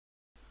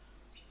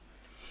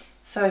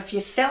So if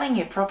you're selling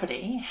your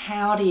property,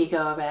 how do you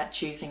go about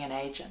choosing an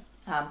agent?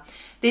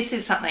 This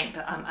is something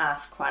that I'm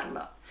asked quite a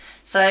lot.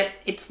 So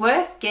it's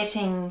worth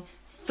getting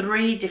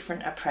 3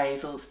 different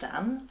appraisals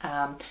done,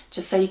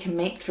 just so you can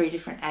meet 3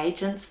 different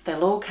agents.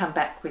 They'll all come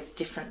back with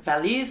different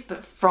values,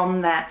 but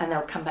from that, and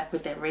they'll come back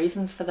with their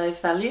reasons for those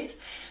values.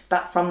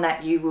 But from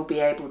that, you will be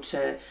able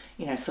to,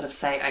 sort of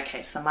say,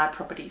 okay, so my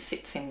property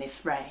sits in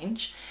this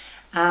range.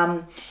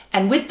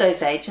 And with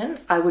those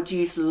agents, I would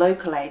use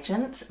local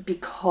agents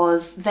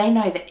because they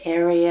know the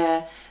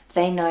area,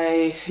 they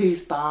know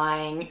who's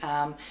buying,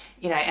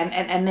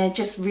 and they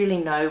just really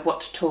know what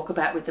to talk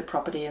about with the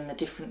property and the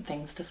different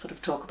things to sort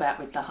of talk about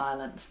with the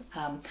Highlands.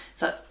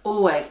 So it's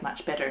always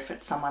much better if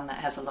it's someone that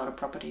has a lot of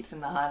properties in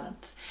the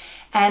Highlands.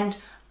 And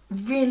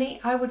really,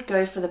 I would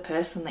go for the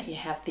person that you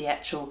have the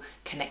actual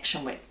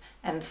connection with.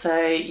 And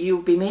so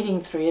you'll be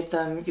meeting 3 of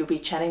them, you'll be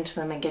chatting to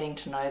them and getting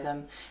to know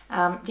them.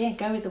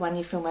 Go with the one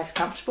you feel most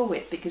comfortable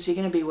with, because you're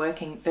going to be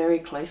working very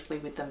closely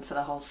with them for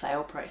the whole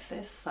sale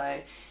process. So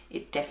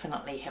it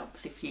definitely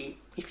helps if you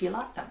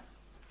like them.